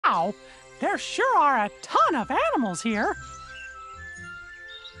Wow! There sure are a ton of animals here.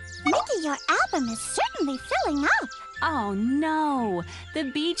 Mickey, your album is certainly filling up. Oh no, the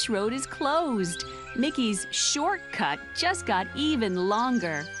beach road is closed. Mickey's shortcut just got even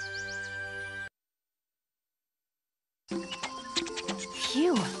longer.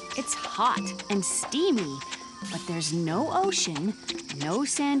 Phew, it's hot and steamy, but there's no ocean, no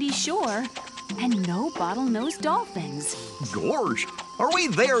sandy shore, and no bottlenose dolphins. Gosh, are we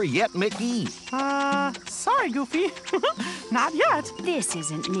there yet, Mickey? Sorry, Goofy. Not yet. This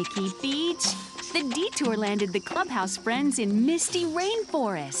isn't Mickey Beach. The detour landed the Clubhouse friends in misty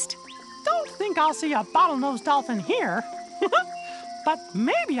rainforest. Don't think I'll see a bottlenose dolphin here. But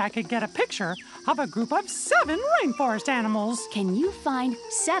maybe I could get a picture of a group of 7 rainforest animals. Can you find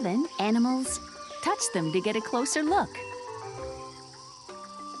 7 animals? Touch them to get a closer look.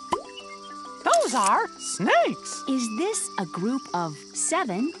 Those are snakes. Is this a group of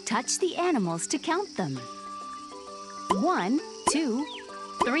 7? Touch the animals to count them. 1, 2,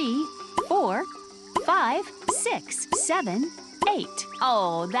 3, 4, 5, 6, 7, 8.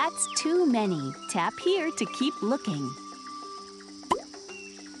 Oh, that's too many. Tap here to keep looking.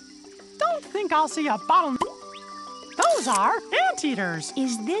 Don't think I'll see a bottle. Those are anteaters.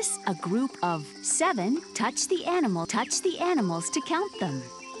 Is this a group of 7? Touch the animals to count them.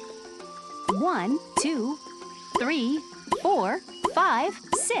 1, 2, 3, 4, 5,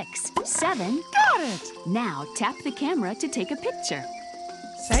 6, 7. Got it. Now tap the camera to take a picture.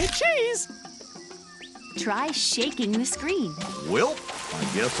 Say cheese. Try shaking the screen. Well, I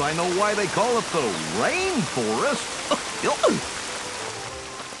guess I know why they call it the rainforest.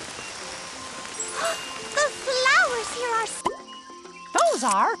 The flowers here are... Those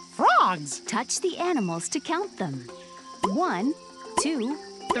are frogs. Touch the animals to count them. 1, 2,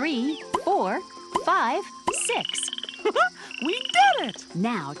 3, 4, 5, 6. We did it.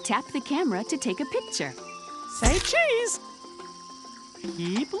 Now tap the camera to take a picture. Say cheese.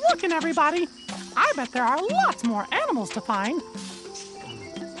 Keep looking, everybody. I bet there are lots more animals to find.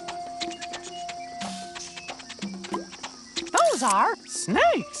 Those are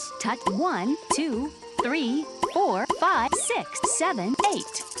snakes. Touch 1, 2, 3, 4, 5, 6, 7, 8.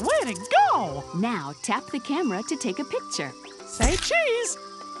 Way to go. Now tap the camera to take a picture. Say cheese.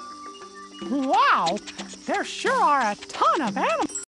 Wow, there sure are a ton of animals.